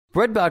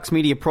Breadbox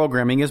Media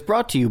programming is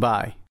brought to you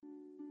by...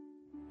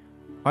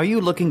 Are you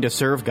looking to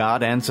serve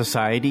God and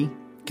society?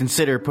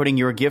 Consider putting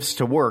your gifts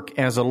to work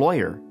as a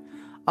lawyer.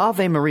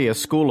 Ave Maria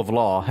School of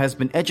Law has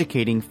been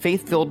educating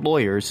faith-filled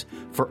lawyers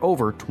for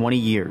over 20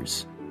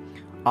 years.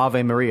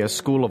 Ave Maria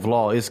School of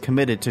Law is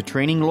committed to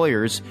training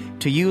lawyers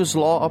to use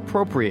law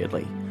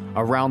appropriately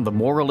around the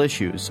moral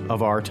issues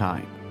of our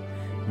time.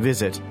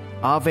 Visit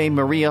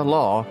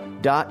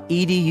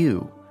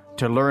avemarialaw.edu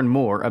to learn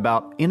more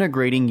about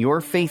integrating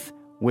your faith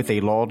with a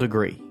law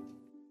degree.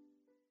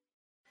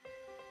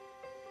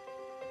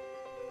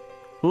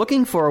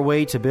 Looking for a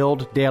way to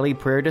build daily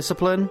prayer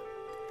discipline?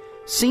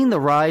 Seen the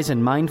rise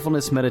in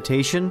mindfulness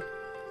meditation,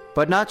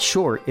 but not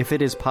sure if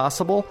it is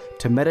possible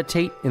to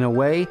meditate in a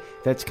way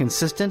that's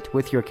consistent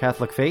with your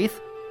Catholic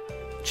faith?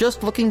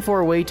 Just looking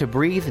for a way to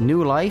breathe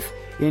new life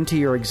into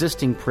your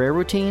existing prayer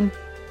routine?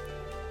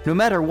 No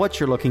matter what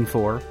you're looking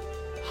for,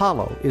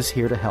 Hallow is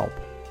here to help.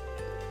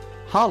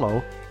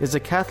 Hallow is a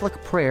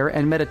Catholic prayer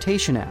and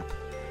meditation app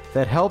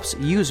that helps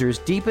users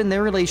deepen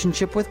their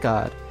relationship with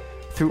God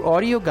through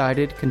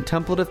audio-guided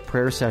contemplative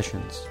prayer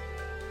sessions.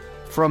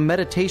 From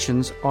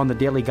meditations on the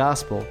daily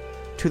gospel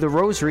to the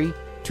rosary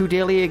to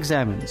daily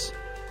examines,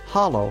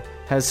 Hallow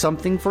has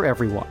something for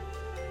everyone.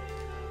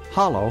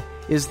 Hallow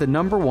is the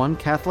 #1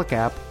 Catholic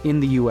app in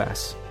the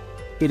U.S.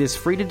 It is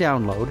free to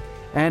download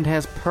and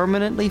has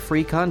permanently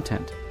free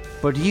content,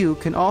 but you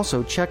can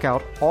also check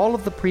out all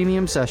of the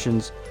premium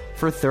sessions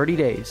for 30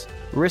 days,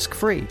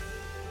 risk-free,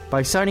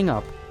 by signing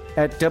up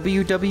at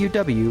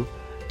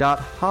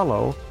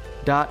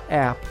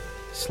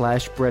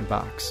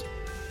www.hallow.app/breadbox.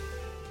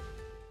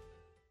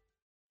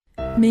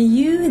 May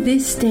you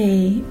this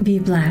day be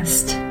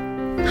blessed.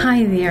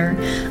 Hi there,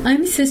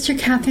 I'm Sister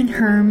Catherine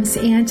Herms,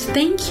 and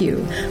thank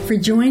you for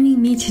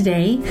joining me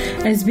today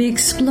as we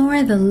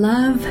explore the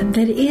love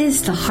that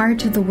is the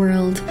heart of the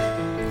world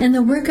and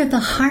the work of the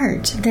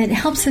heart that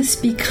helps us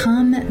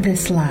become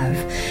this love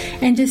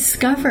and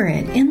discover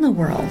it in the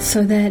world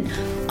so that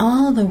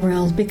all the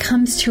world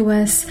becomes to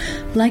us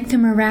like the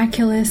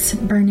miraculous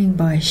burning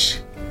bush.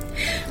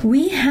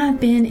 We have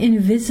been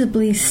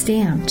invisibly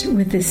stamped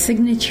with the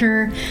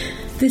signature,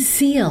 the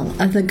seal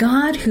of the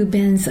God who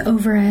bends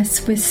over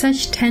us with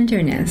such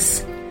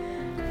tenderness.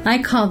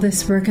 I call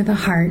this work of the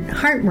heart,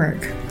 heart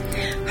work.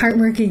 Heart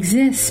work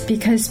exists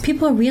because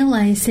people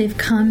realize they've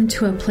come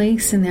to a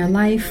place in their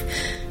life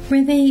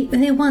where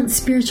they want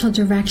spiritual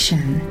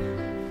direction.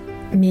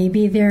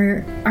 Maybe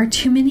there are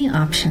too many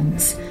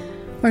options,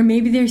 or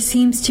maybe there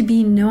seems to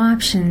be no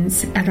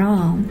options at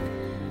all.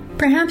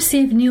 Perhaps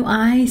they have new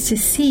eyes to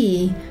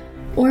see,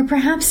 or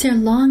perhaps they're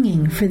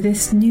longing for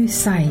this new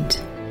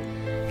sight.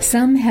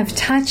 Some have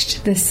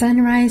touched the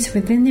sunrise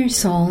within their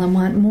soul and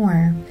want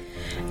more.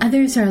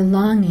 Others are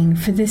longing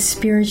for this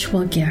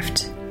spiritual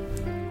gift.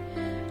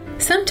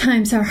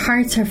 Sometimes our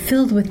hearts are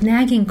filled with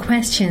nagging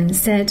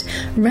questions that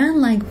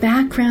run like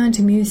background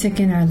music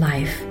in our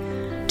life.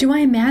 Do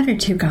I matter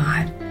to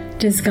God?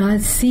 Does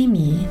God see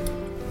me?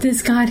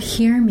 Does God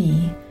hear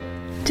me?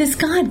 Does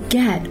God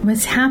get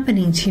what's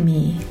happening to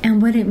me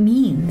and what it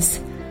means?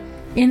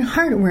 In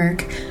Heart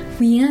Work,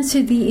 we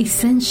answer the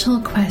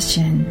essential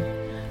question,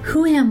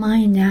 who am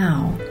I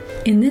now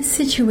in this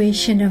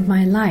situation of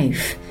my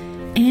life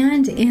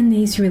and in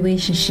these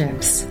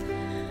relationships?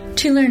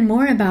 To learn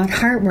more about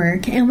Heart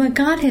Work and what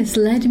God has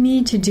led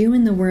me to do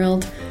in the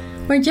world,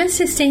 or just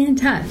to stay in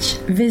touch,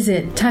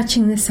 visit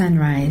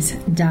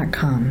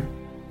touchingthesunrise.com.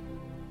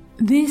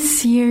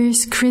 This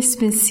year's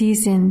Christmas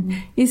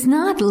season is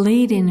not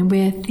laden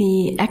with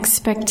the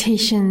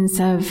expectations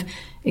of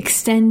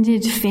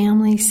extended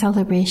family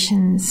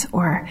celebrations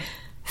or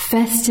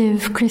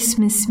festive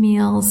Christmas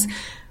meals.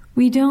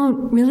 We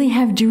don't really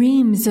have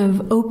dreams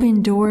of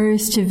open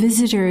doors to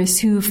visitors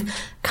who've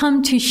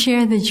come to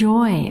share the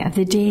joy of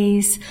the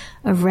days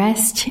of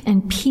rest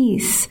and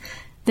peace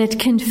that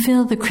can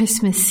fill the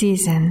Christmas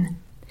season.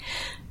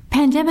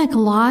 Pandemic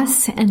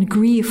loss and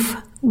grief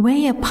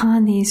weigh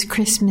upon these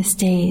Christmas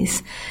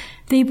days.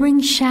 They bring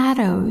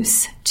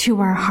shadows to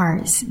our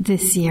hearts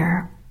this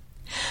year.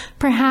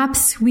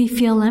 Perhaps we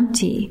feel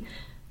empty,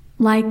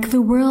 like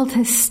the world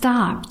has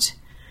stopped.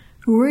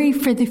 Worry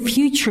for the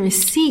future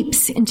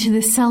seeps into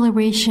the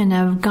celebration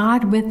of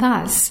God with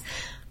us,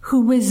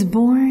 who was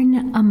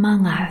born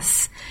among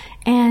us.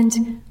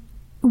 And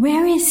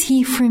where is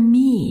He for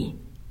me?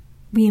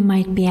 We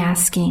might be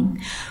asking.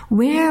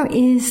 Where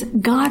is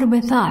God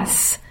with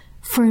us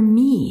for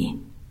me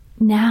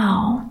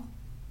now?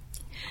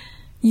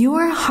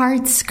 Your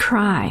heart's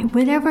cry,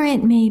 whatever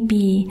it may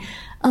be,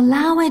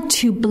 allow it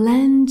to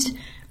blend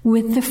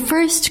with the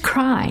first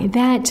cry,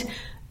 that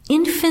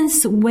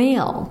infant's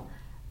wail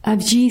of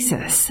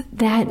Jesus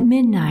that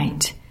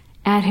midnight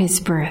at His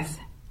birth.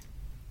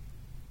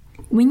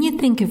 When you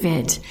think of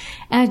it,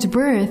 at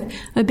birth,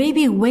 a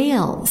baby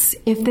wails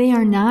if they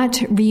are not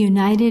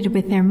reunited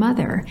with their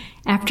mother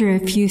after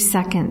a few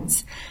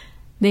seconds.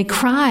 They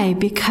cry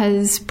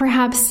because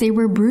perhaps they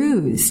were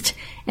bruised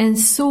and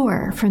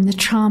sore from the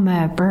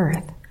trauma of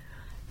birth.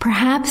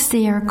 Perhaps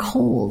they are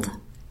cold.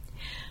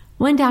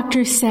 One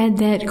doctor said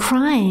that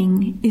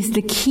crying is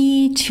the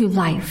key to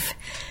life,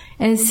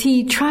 as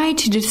he tried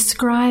to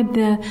describe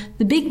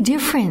the big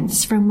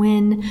difference from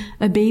when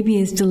a baby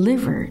is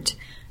delivered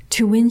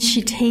to when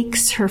she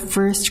takes her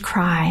first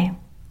cry.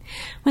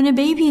 When a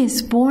baby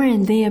is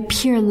born, they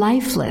appear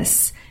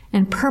lifeless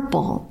and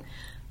purple,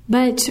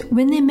 but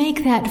when they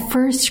make that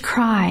first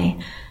cry,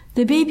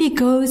 the baby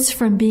goes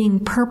from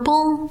being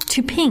purple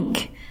to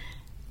pink,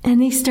 and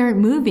they start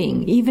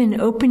moving, even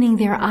opening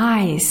their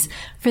eyes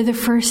for the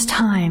first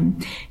time.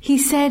 He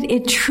said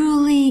it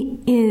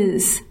truly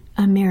is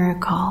a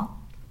miracle.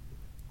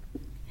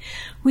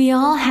 We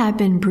all have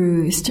been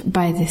bruised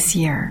by this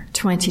year,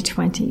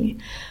 2020.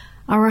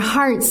 Our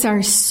hearts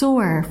are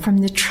sore from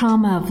the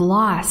trauma of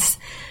loss,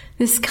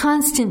 this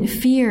constant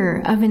fear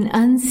of an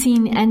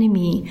unseen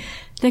enemy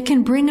that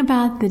can bring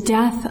about the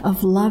death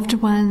of loved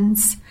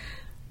ones.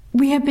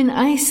 We have been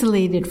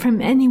isolated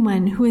from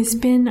anyone who has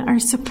been our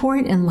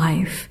support in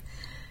life.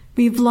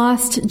 We've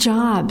lost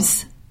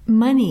jobs,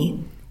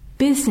 money,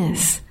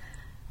 business,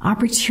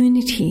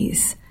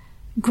 opportunities,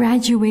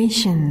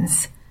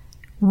 graduations,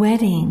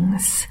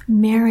 weddings,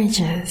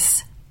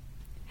 marriages.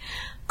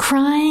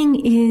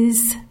 Crying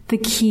is the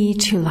key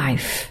to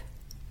life.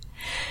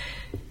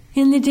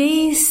 In the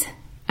days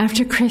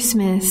after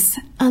Christmas,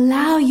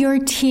 allow your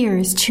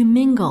tears to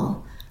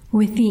mingle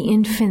with the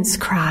infant's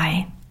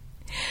cry.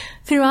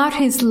 Throughout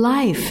his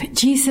life,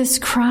 Jesus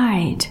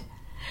cried.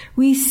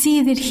 We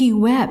see that he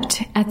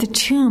wept at the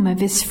tomb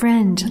of his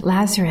friend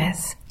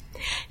Lazarus.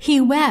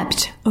 He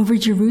wept over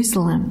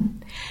Jerusalem.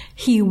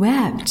 He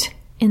wept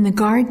in the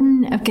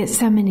Garden of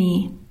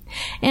Gethsemane.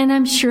 And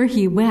I'm sure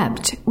he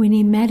wept when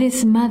he met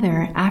his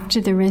mother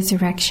after the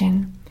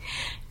resurrection.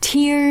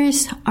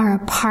 Tears are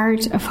a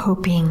part of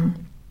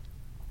hoping.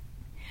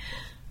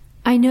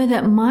 I know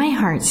that my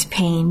heart's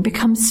pain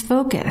becomes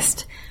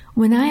focused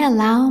when I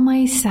allow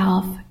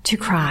myself to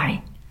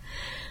cry.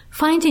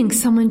 Finding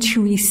someone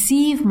to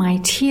receive my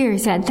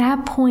tears at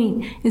that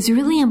point is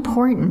really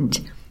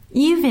important,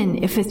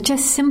 even if it's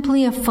just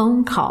simply a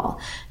phone call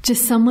to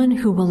someone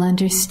who will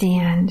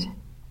understand.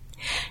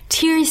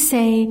 Tears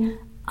say,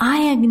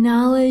 I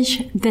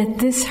acknowledge that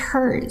this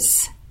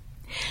hurts.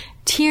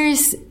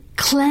 Tears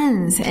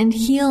cleanse and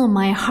heal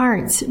my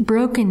heart's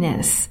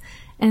brokenness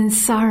and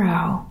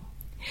sorrow.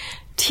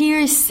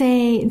 Tears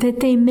say that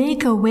they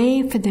make a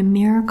way for the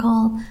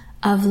miracle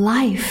of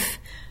life,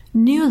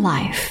 new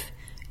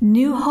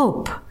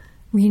hope,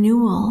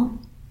 renewal.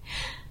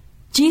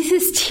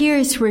 Jesus'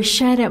 tears were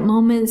shed at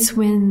moments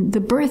when the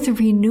birth of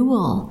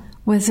renewal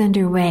was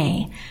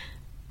underway.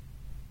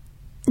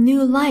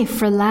 New life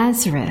for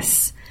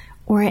Lazarus,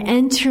 or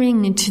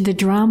entering into the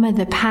drama of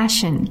the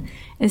Passion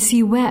as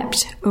he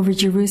wept over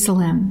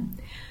Jerusalem,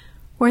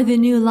 or the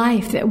new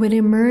life that would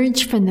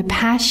emerge from the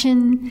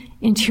Passion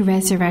into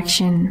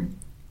resurrection.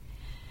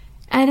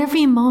 At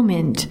every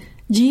moment,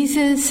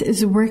 Jesus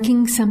is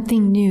working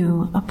something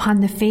new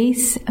upon the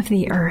face of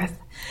the earth.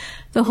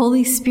 The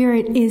Holy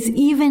Spirit is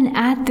even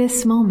at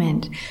this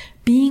moment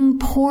being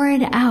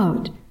poured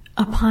out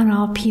upon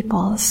all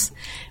peoples,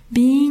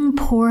 being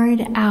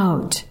poured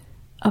out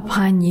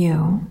upon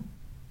you.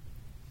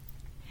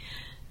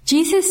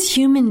 Jesus'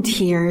 human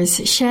tears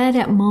shed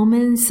at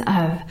moments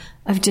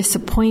of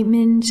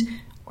disappointment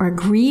or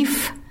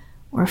grief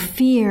or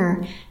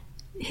fear,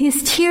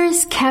 his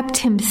tears kept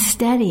him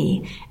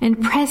steady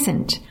and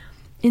present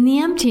in the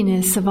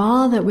emptiness of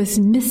all that was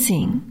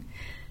missing,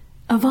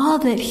 of all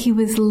that he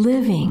was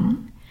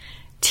living.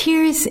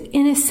 Tears,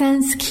 in a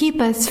sense, keep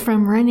us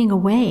from running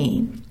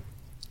away.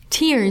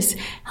 Tears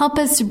help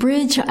us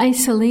bridge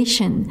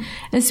isolation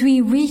as we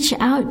reach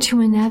out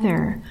to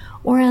another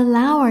or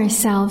allow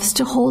ourselves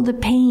to hold the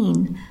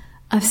pain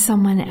of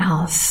someone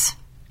else.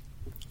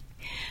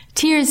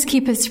 Tears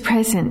keep us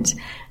present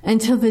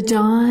until the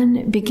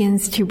dawn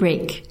begins to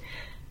break.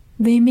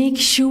 They make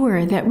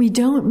sure that we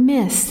don't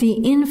miss the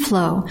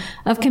inflow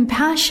of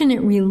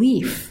compassionate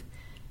relief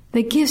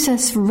that gives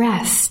us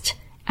rest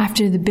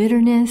after the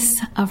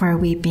bitterness of our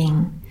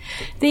weeping.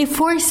 They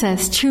force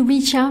us to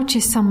reach out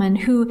to someone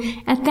who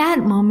at that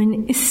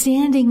moment is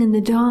standing in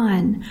the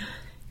dawn,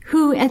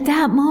 who at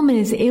that moment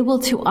is able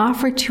to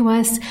offer to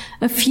us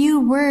a few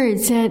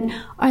words that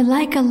are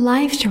like a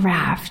life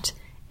raft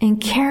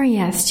and carry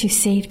us to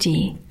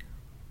safety.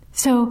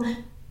 So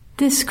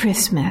this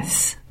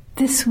Christmas,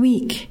 this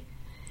week,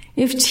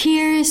 if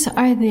tears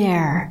are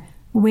there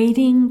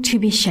waiting to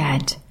be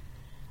shed,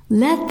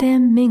 let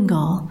them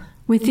mingle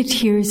with the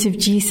tears of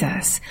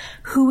Jesus,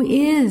 who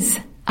is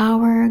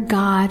our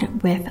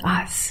God with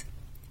us.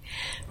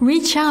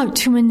 Reach out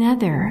to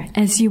another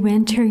as you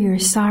enter your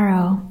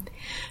sorrow.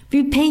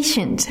 Be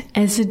patient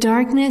as the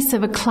darkness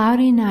of a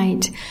cloudy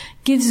night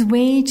gives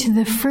way to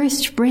the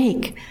first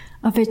break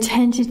of a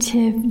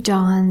tentative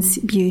dawn's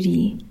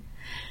beauty.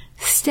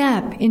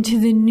 Step into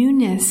the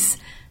newness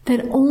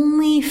that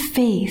only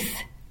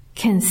faith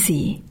can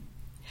see.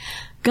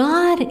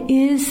 God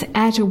is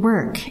at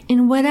work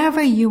in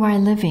whatever you are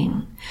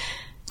living,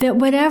 that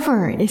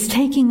whatever is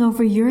taking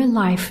over your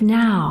life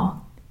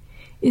now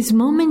is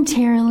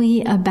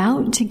momentarily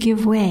about to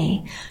give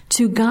way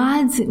to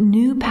God's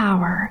new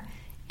power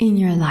in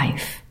your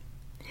life.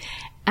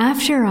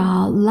 After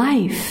all,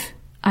 life,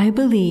 I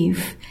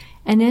believe,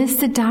 and as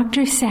the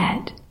doctor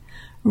said,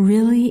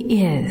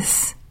 really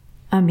is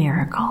a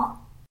miracle.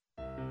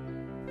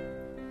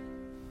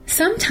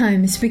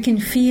 Sometimes we can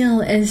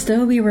feel as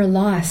though we were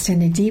lost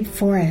in a deep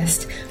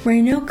forest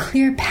where no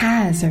clear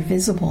paths are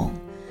visible.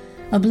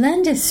 A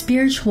blend of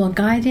spiritual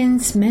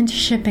guidance,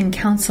 mentorship, and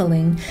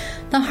counseling,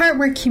 the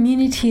Heartwork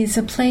community is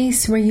a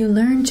place where you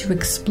learn to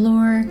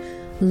explore,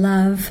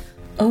 love,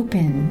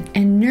 open,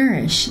 and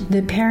nourish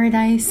the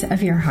paradise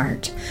of your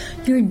heart,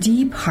 your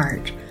deep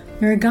heart,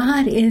 where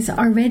God is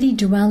already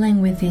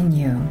dwelling within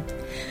you.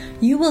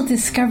 You will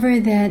discover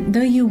that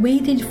though you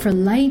waited for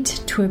light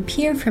to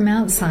appear from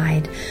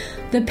outside,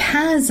 the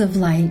paths of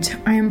light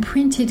are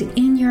imprinted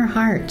in your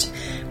heart,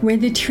 where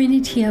the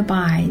Trinity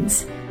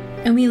abides,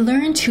 and we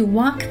learn to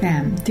walk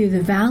them through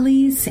the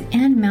valleys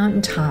and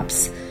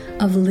mountaintops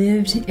of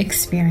lived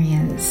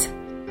experience.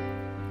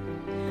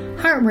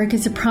 Heartwork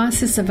is a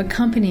process of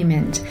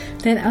accompaniment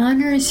that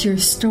honors your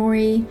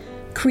story,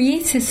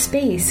 creates a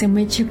space in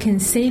which you can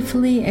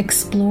safely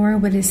explore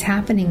what is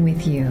happening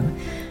with you,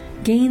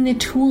 gain the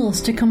tools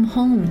to come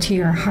home to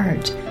your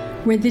heart,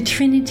 where the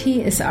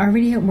Trinity is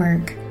already at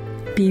work,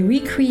 be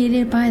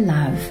recreated by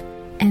love,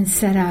 and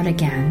set out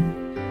again.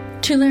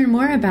 To learn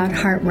more about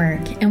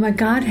Heartwork and what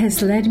God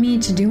has led me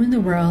to do in the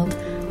world,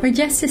 or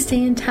just to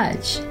stay in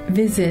touch,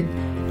 visit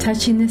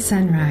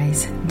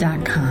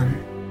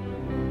touchingthesunrise.com.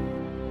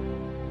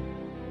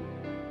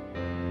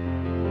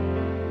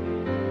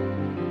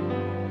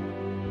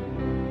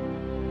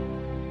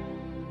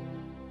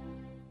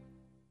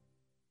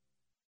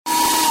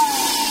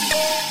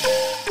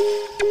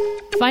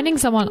 Finding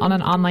someone on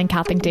an online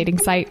Catholic dating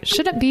site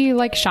shouldn't be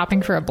like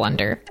shopping for a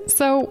blender.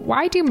 So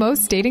why do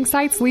most dating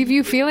sites leave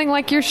you feeling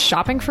like you're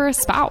shopping for a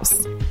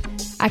spouse?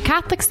 At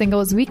Catholic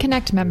Singles, we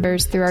connect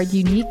members through our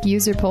unique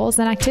user polls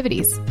and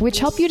activities, which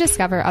help you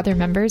discover other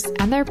members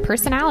and their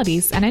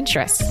personalities and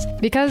interests.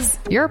 Because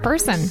you're a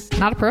person,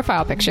 not a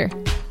profile picture.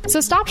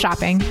 So stop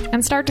shopping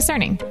and start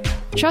discerning.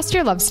 Trust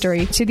your love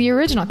story to the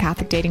original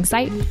Catholic dating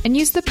site and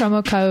use the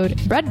promo code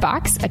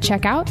BREADBOX at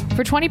checkout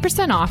for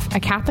 20% off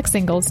at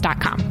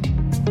CatholicSingles.com.